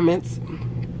idiotic comments.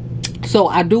 So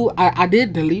I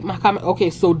did delete my comment. Okay,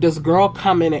 so this girl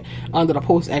commented under the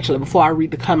post, actually, before I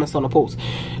read the comments on the post.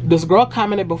 This girl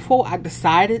commented before I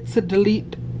decided to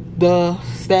delete the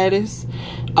status.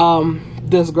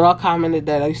 This girl commented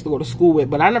that I used to go to school with,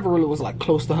 but I never really was like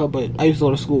close to her, but I used to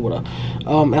go to school with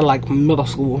her in like middle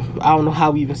school. I don't know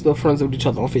how we even still friends with each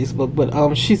other on Facebook,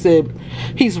 but she said,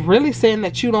 he's really saying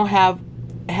that you don't have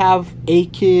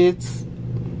 8 kids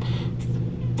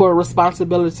for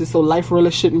responsibility, so life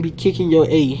really shouldn't be kicking your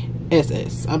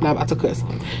ass. I'm not about to cuss.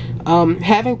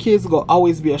 Having kids will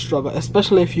always be a struggle,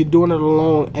 especially if you're doing it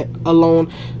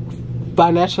alone,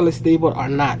 financially stable or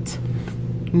not.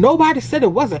 Nobody said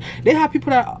it wasn't. They have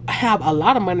people that have a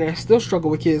lot of money that still struggle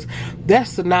with kids.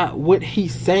 That's not what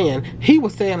he's saying. He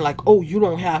was saying like, oh, you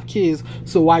don't have kids,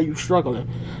 so why are you struggling?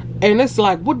 And it's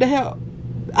like, what the hell?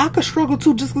 I could struggle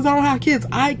too just because I don't have kids.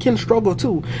 I can struggle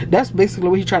too. That's basically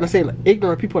what he's trying to say. Like,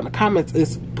 ignorant people in the comments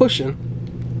is pushing.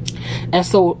 And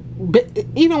so,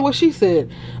 even what she said,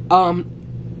 so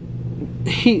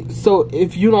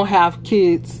if you don't have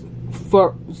kids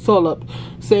for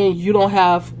saying you don't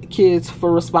have kids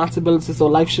for responsibilities, so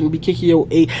life shouldn't be kicking your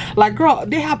ass. Like, girl,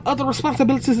 they have other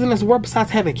responsibilities in this world besides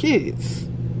having kids.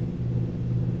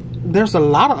 There's a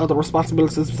lot of other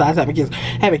responsibilities besides having kids.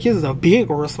 Having kids is a big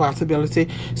responsibility,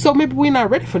 so maybe we're not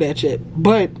ready for that yet,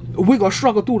 but we're gonna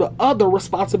struggle through the other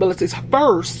responsibilities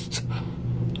first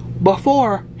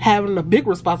before having the big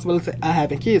responsibility of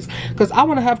having kids. Because I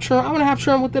want to have children. I want to have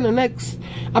children within the next,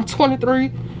 I'm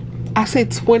 23, I say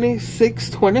 26,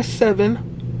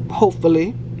 27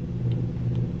 hopefully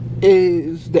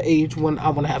is the age when I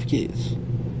want to have kids.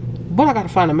 But I gotta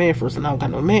find a man first, and I don't got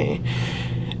no man.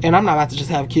 And I'm not about to just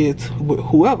have kids with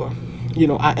whoever. You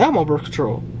know, I am on birth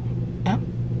control.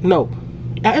 No,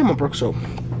 I am on birth control.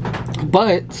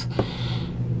 But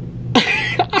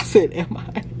I said, am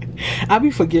I? I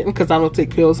be forgetting because I don't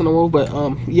take pills no more. But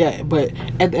yeah. But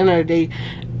at the end of the day,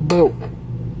 but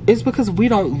it's because we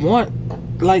don't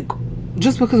want, like,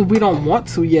 just because we don't want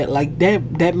to yet, like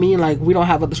that mean like we don't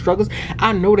have other struggles.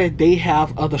 I know that they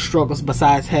have other struggles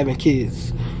besides having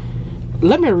kids.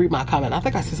 Let me read my comment. I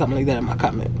think I said something like that in my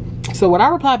comment. So what I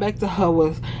replied back to her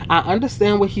was, I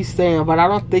understand what he's saying, but I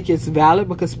don't think it's valid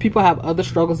because people have other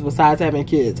struggles besides having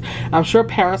kids. I'm sure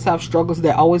parents have struggles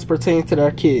that always pertain to their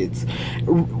kids,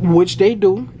 which they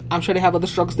do. I'm sure they have other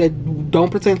struggles that don't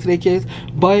pertain to their kids,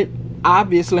 but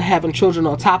obviously having children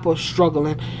on top of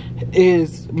struggling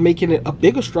is making it a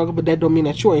bigger struggle, but that don't mean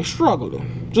that you ain't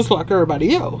struggling, just like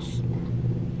everybody else.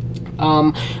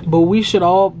 But we should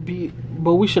all be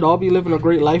living a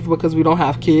great life because we don't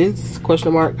have kids, ?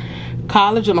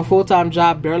 College and a full-time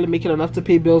job, barely making enough to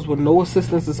pay bills with no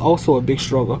assistance is also a big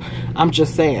struggle. I'm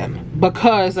just saying.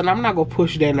 Because, and I'm not going to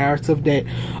push that narrative that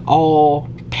all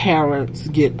parents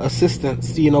get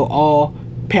assistance. You know, all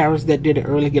parents that did it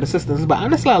early get assistance. But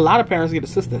honestly, a lot of parents get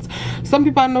assistance. Some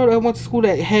people I know that went to school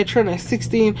that had children at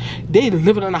 16, they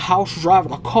living in a house,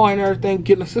 driving a car and everything,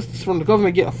 getting assistance from the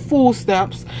government, getting food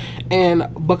stamps. And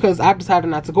because I decided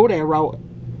not to go that route,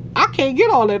 I can't get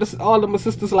all them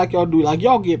assistance like y'all do. Like,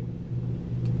 y'all get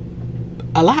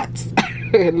a lot.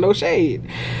 No shade.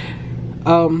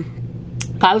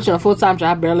 College and a full-time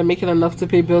job, barely making enough to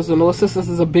pay bills, and no assistance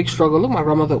is a big struggle. Look, my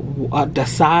grandmother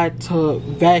decide to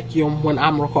vacuum when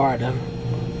I'm recording.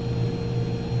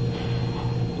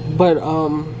 But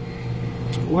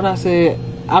what I said,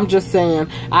 I'm just saying,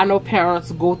 I know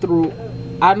parents go through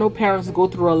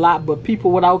a lot, but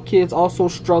people without kids also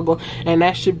struggle, and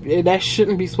that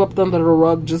shouldn't be swept under the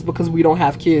rug just because we don't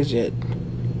have kids yet.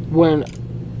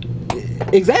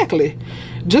 Exactly.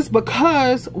 Just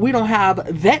because we don't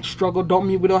have that struggle don't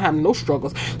mean we don't have no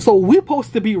struggles. So we're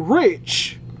supposed to be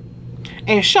rich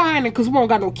and shining because we don't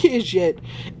got no kids yet,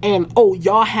 and oh,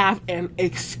 y'all have an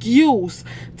excuse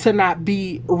to not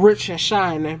be rich and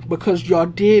shining because y'all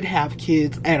did have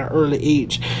kids at an early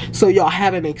age. So y'all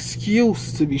have an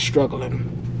excuse to be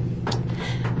struggling.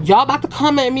 Y'all about to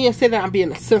come at me and say that I'm being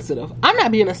insensitive. I'm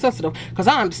not being insensitive because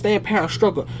I understand parents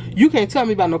struggle. You can't tell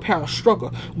me about no parents struggle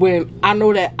when I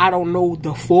know that I don't know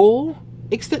the full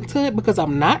extent to it because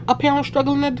I'm not a parent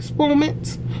struggling at this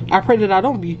moment. I pray that I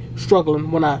don't be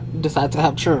struggling when I decide to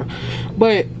have children.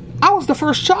 But I was the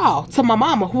first child to my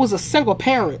mama, who was a single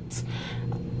parent.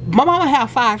 My mama had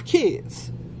 5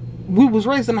 kids. We was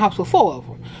raised in the house with 4 of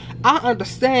them. I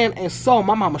understand and saw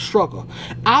my mama struggle.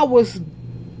 I was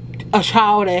a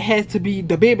child that had to be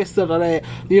the babysitter that,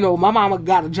 you know, my mama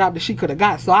got a job that she could have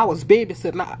got. So I was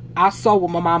babysitting. I saw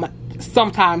what my mama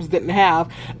sometimes didn't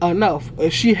have enough.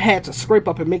 She had to scrape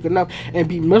up and make enough and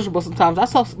be miserable sometimes. I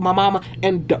saw my mama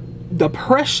in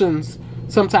depressions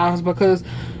sometimes because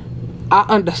I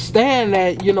understand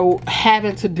that, you know,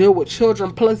 having to deal with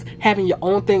children plus having your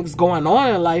own things going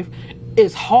on in life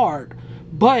is hard.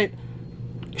 But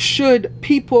should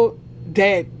people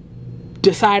that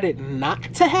decided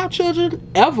not to have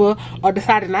children ever, or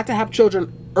decided not to have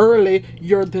children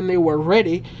earlier than they were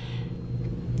ready,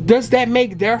 does that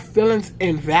make their feelings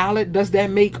invalid? Does that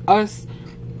make us,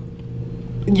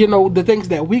 you know, the things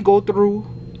that we go through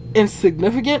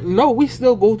insignificant? No, we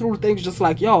still go through things just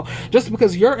like y'all. Just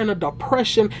because you're in a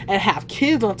depression and have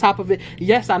kids on top of it,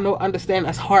 yes, I know, understand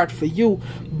that's hard for you,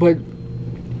 but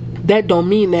that don't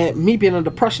mean that me being in a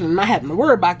depression and not having to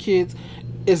worry about kids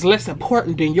is less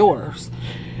important than yours.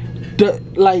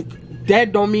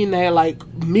 That don't mean that, like,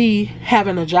 me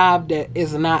having a job that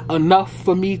is not enough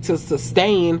for me to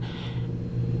sustain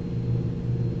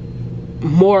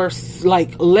more,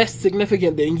 like, less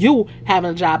significant than you having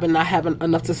a job and not having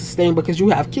enough to sustain because you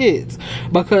have kids.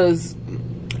 Because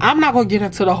I'm not going to get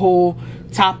into the whole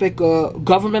topic of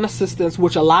government assistance,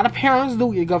 which a lot of parents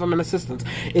do get government assistance.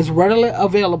 It's readily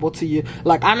available to you.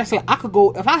 Like, honestly, I could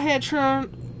go, if I had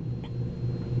children,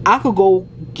 I could go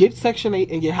get Section 8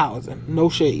 and get housing. No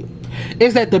shade.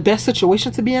 Is that the best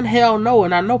situation to be in? Hell no.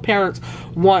 And I know parents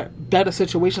want better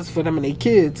situations for them and their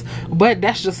kids, but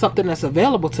that's just something that's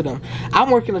available to them. I'm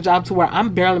working a job to where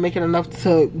I'm barely making enough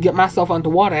to get myself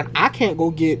underwater, and I can't go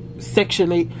get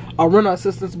Section 8 or rental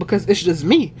assistance because it's just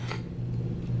me.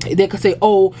 They could say,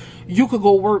 oh, you could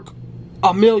go work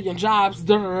a million jobs,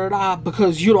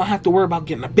 because you don't have to worry about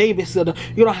getting a babysitter.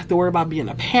 You don't have to worry about being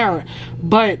a parent.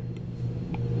 But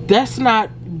that's not,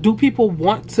 do people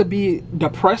want to be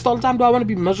depressed all the time? Do I want to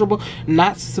be miserable,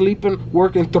 not sleeping,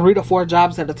 working 3 to 4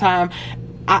 jobs at a time?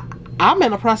 I'm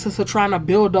in the process of trying to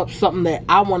build up something that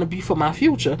I want to be for my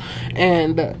future.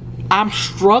 And I'm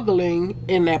struggling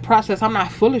in that process. I'm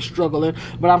not fully struggling,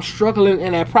 but I'm struggling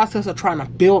in that process of trying to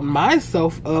build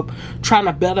myself up, trying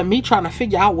to better me, trying to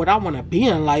figure out what I want to be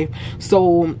in life.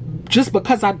 So just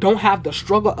because I don't have the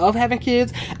struggle of having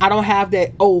kids, I don't have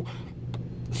that,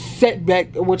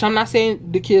 setback, which I'm not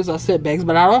saying the kids are setbacks,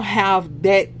 but I don't have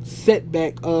that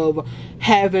setback of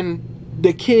having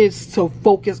the kids to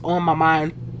focus on my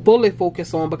mind, fully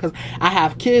focus on, because I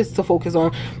have kids to focus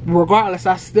on. Regardless,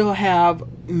 I still have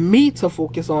me to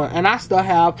focus on, and I still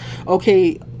have,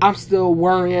 I'm still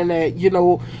worrying that, you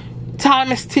know,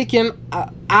 time is ticking.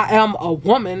 I am a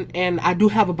woman and I do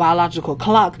have a biological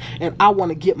clock, and I want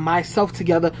to get myself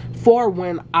together for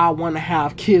when I want to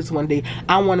have kids one day.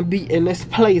 I want to be in this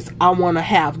place. I want to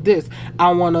have this.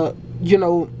 I want to, you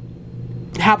know,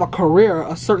 have a career,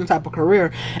 a certain type of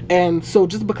career. And so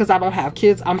just because I don't have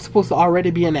kids, I'm supposed to already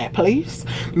be in that place.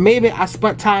 Maybe I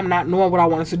spent time not knowing what I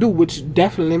wanted to do, which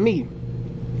definitely me.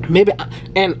 Maybe I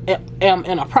am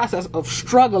in a process of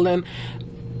struggling,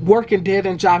 working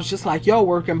dead-end jobs just like y'all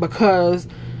working, because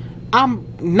I'm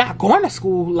not going to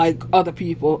school like other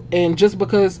people. And just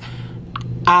because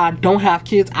I don't have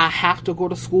kids, I have to go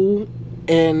to school.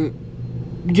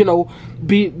 And you know,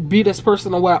 be this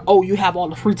person where, oh, you have all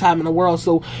the free time in the world,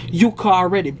 so you could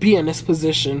already be in this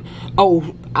position.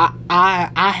 Oh,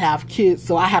 I have kids,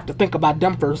 so I have to think about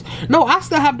them first. No, I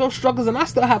still have those struggles, and I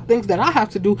still have things that I have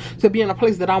to do to be in a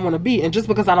place that I want to be. And just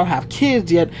because I don't have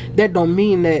kids yet, that don't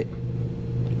mean that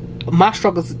my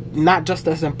struggles not just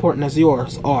as important as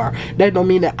yours are. That don't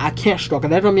mean that I can't struggle.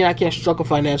 That don't mean I can't struggle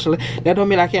financially. That don't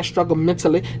mean I can't struggle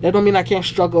mentally. That don't mean I can't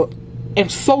struggle in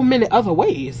so many other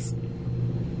ways.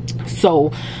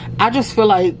 So I just feel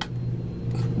like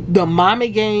the mommy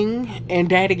gang and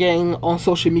daddy gang on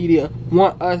social media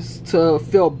want us to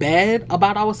feel bad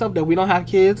about ourselves that we don't have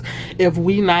kids if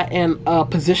we not in a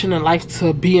position in life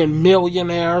to being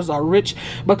millionaires or rich,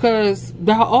 because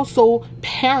there are also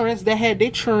parents that had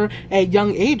their children at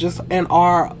young ages and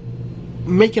are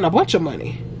making a bunch of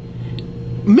money.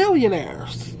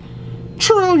 Millionaires,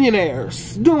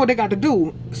 trillionaires, doing what they got to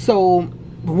do. So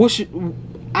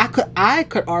I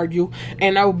could argue,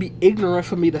 and that would be ignorant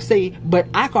for me to say, but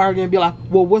I could argue and be like,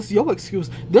 well, what's your excuse?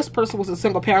 This person was a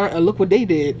single parent and look what they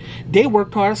did. They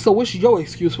worked hard, so what's your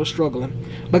excuse for struggling?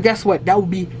 But guess what? That would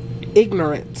be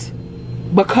ignorant,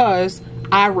 because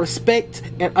I respect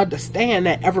and understand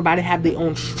that everybody have their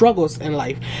own struggles in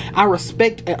life. I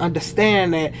respect and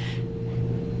understand that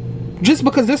just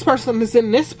because this person is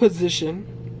in this position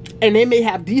and they may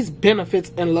have these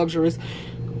benefits and luxuries,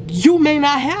 you may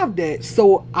not have that.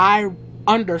 So I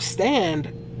understand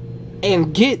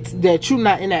and get that you're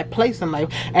not in that place in life.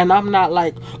 And I'm not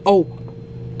like, oh,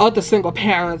 other single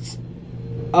parents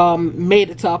made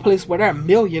it to a place where they're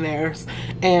millionaires,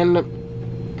 and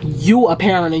you a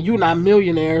parent and you not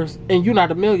millionaires and you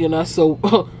not a millionaire, so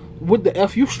what the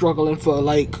F you struggling for?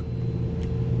 Like,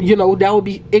 you know, that would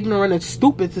be ignorant and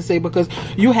stupid to say, because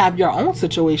you have your own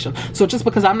situation. So just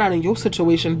because I'm not in your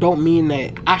situation don't mean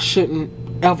that I shouldn't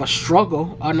ever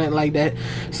struggle or nothing like that.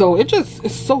 So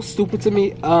it's so stupid to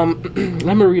me.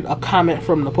 Let me read a comment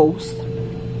from the post.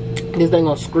 This thing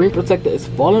on screen protector is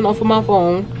falling off of my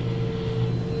phone.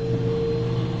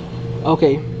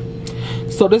 Okay,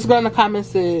 so this girl in the comment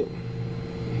said,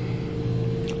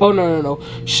 oh no,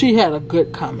 she had a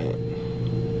good comment.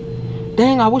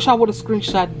 Dang, I wish I would have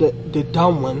screenshot the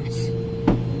dumb ones.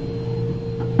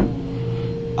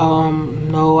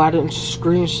 No, I didn't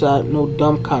screenshot no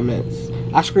dumb comments.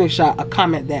 I screenshot a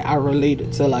comment that I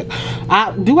related to. Like,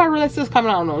 do I relate to this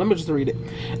comment? I don't know. Let me just read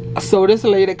it. So this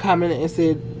lady commented and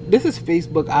said, this is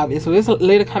Facebook, obviously. This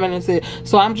lady commented and said,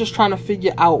 so I'm just trying to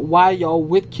figure out why y'all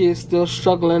with kids still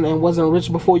struggling and wasn't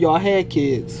rich before y'all had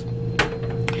kids.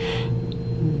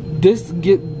 This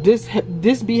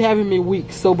be having me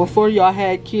weak. So before y'all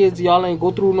had kids, y'all ain't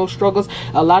go through no struggles.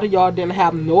 A lot of y'all didn't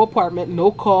have no apartment,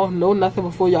 no car, no nothing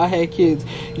before y'all had kids.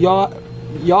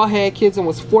 Y'all had kids and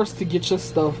was forced to get your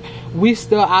stuff. We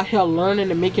still out here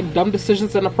learning and making dumb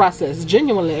decisions in the process.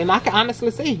 Genuinely. And I can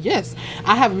honestly say, yes,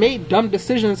 I have made dumb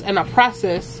decisions in a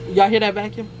process. Y'all hear that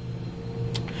vacuum?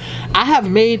 I have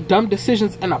made dumb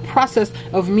decisions in a process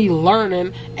of me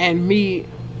learning and me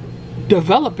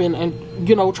developing and,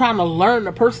 you know, trying to learn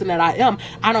the person that I am.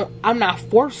 I'm not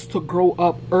forced to grow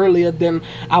up earlier than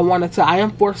I wanted to. I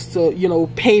am forced to, you know,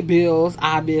 pay bills,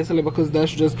 obviously, because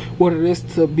that's just what it is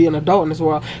to be an adult in this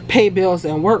world. Pay bills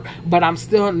and work, but I'm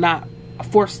still not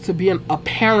forced to be a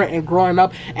parent and growing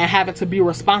up and having to be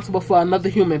responsible for another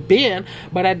human being.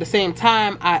 But at the same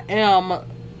time, I am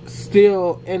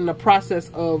still in the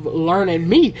process of learning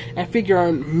me and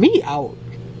figuring me out.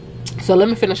 So let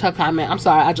me finish her comment. I'm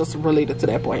sorry, I just related to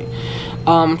that point.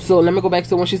 So let me go back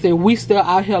to when she said, we still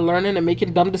out here learning and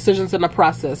making dumb decisions in the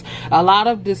process. A lot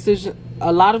of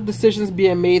decisions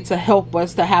being made to help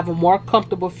us to have a more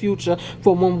comfortable future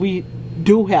for when we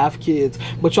do have kids.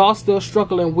 But y'all still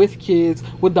struggling with kids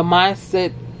with the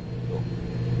mindset.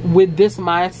 With this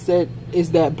mindset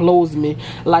is that blows me.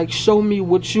 Like, show me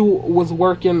what you was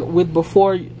working with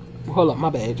before. Hold up, my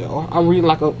bad, y'all. I'm reading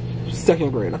like a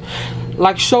second grader.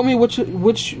 Like, show me what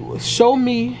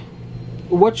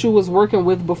you was working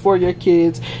with before your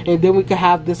kids, and then we could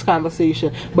have this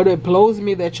conversation. But it blows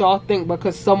me that y'all think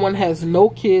because someone has no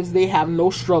kids, they have no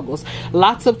struggles.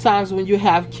 Lots of times when you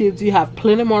have kids, you have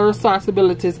plenty more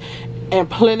responsibilities and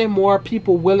plenty more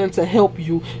people willing to help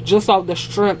you just off the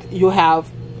strength you have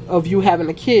of you having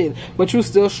a kid. But you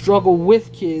still struggle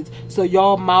with kids, so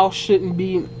y'all mouth shouldn't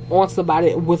be on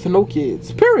somebody with no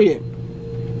kids. Period.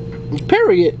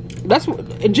 That's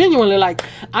what, genuinely, like,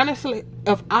 honestly,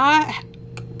 if I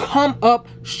come up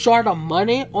short of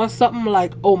money on something,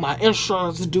 like, oh, my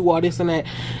insurance do all this and that,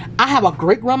 I have a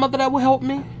great grandmother that will help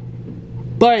me.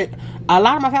 But a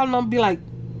lot of my family members be like,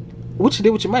 what you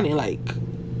did with your money? Like,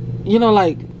 you know,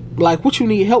 like, Like, what you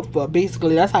need help for,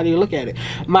 basically. That's how they look at it.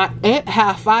 My aunt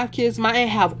have 5 kids. My aunt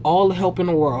have all the help in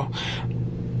the world.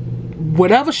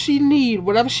 Whatever she need,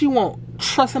 whatever she want,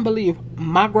 trust and believe,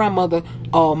 my grandmother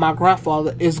or my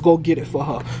grandfather is go get it for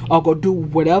her, or go do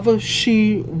whatever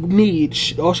she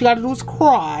needs. All she gotta do is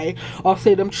cry or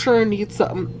say them children need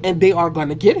something, and they are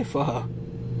gonna get it for her,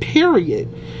 period.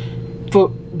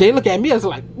 They look at me as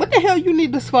like, what the hell you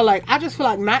need this for? Like, I just feel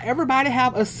like not everybody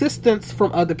have assistance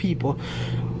from other people,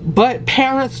 but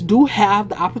parents do have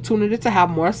the opportunity to have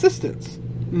more assistance.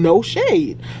 No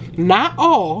shade, not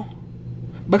all,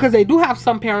 because they do have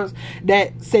some parents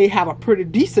that say have a pretty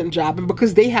decent job, and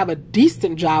because they have a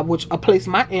decent job, which a place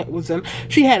my aunt was in,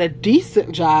 she had a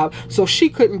decent job, so she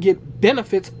couldn't get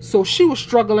benefits, so she was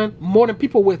struggling more than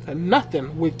people with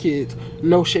nothing with kids.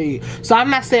 No shade. So I'm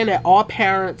not saying that all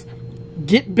parents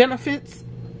get benefits.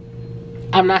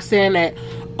 I'm not saying that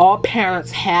all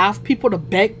parents have people to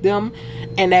back them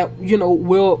and that, you know,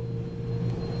 will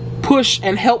push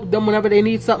and help them whenever they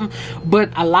need something, but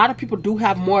a lot of people do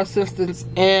have more assistance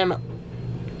and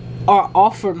are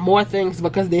offered more things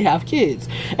because they have kids.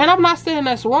 And I'm not saying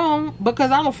that's wrong, because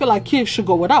I don't feel like kids should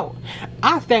go without.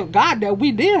 I thank God that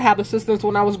we did have assistance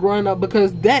when I was growing up,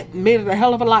 because that made it a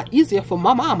hell of a lot easier for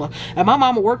my mama, and my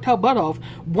mama worked her butt off.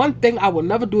 One thing I will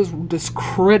never do is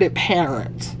discredit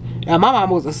parents. And my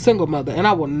mama was a single mother, and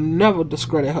I will never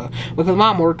discredit her, because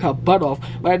my mama worked her butt off.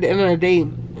 But at the end of the day,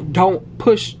 don't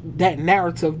push that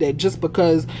narrative that just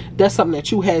because that's something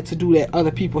that you had to do, that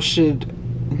other people should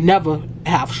never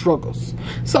have struggles.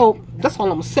 So that's all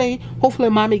I'm gonna say. Hopefully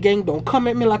mommy gang don't come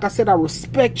at me. Like I said, I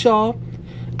respect y'all.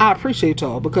 I appreciate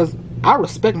y'all, because I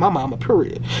respect my mama,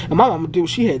 period. And my mama did what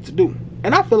she had to do,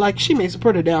 and I feel like she made some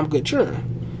pretty damn good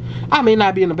children. I may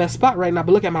not be in the best spot right now,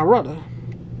 but look at my brother.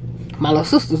 My little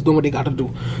sister's doing what they gotta do.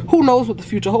 Who knows what the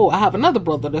future holds? I have another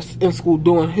brother that's in school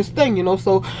doing his thing, you know.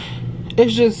 So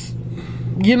it's just,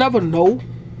 you never know.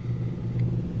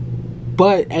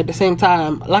 But at the same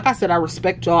time, like I said, I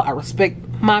respect y'all. I respect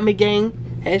mommy gang.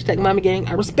 Hashtag mommy gang.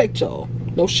 I respect y'all.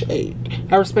 No shade.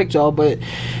 I respect y'all. But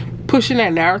pushing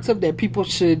that narrative that people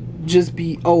should just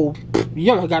be, oh, you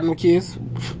don't got no kids.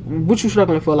 What you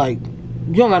struggling for? Like,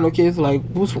 you don't got no kids. Like,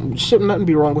 should nothing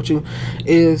be wrong with you,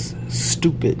 is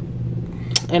stupid.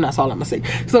 And that's all I'm gonna say.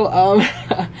 So,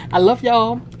 I love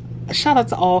y'all. Shout out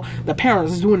to all the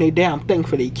parents doing their damn thing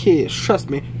for their kids. Trust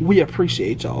me, we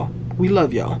appreciate y'all. We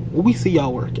love y'all. We see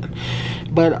y'all working.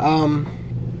 But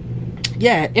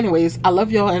yeah, anyways, I love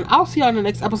y'all, and I'll see y'all in the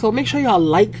next episode. Make sure y'all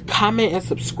like, comment, and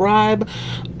subscribe.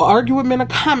 Argue with me in the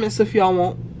comments if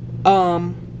y'all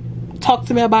want. Talk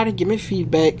to me about it. Give me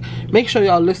feedback. Make sure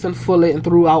y'all listen fully and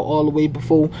throughout all the way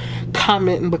before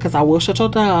commenting, because I will shut y'all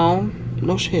down.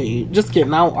 No shade. Just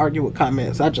kidding. I don't argue with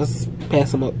comments. I just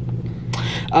pass them up.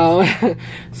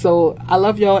 So I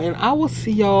love y'all, and I will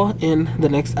see y'all in the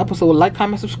next episode. Like,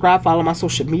 comment, subscribe, follow my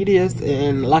social medias,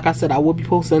 and like I said, I will be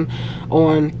posting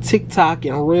on TikTok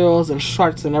and Reels and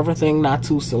Shorts and everything not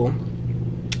too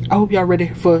soon. I hope y'all ready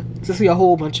to see a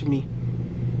whole bunch of me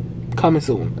coming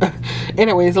soon.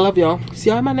 Anyways, I love y'all. See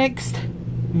y'all in my next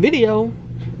video.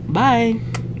 Bye.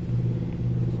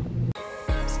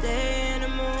 Stay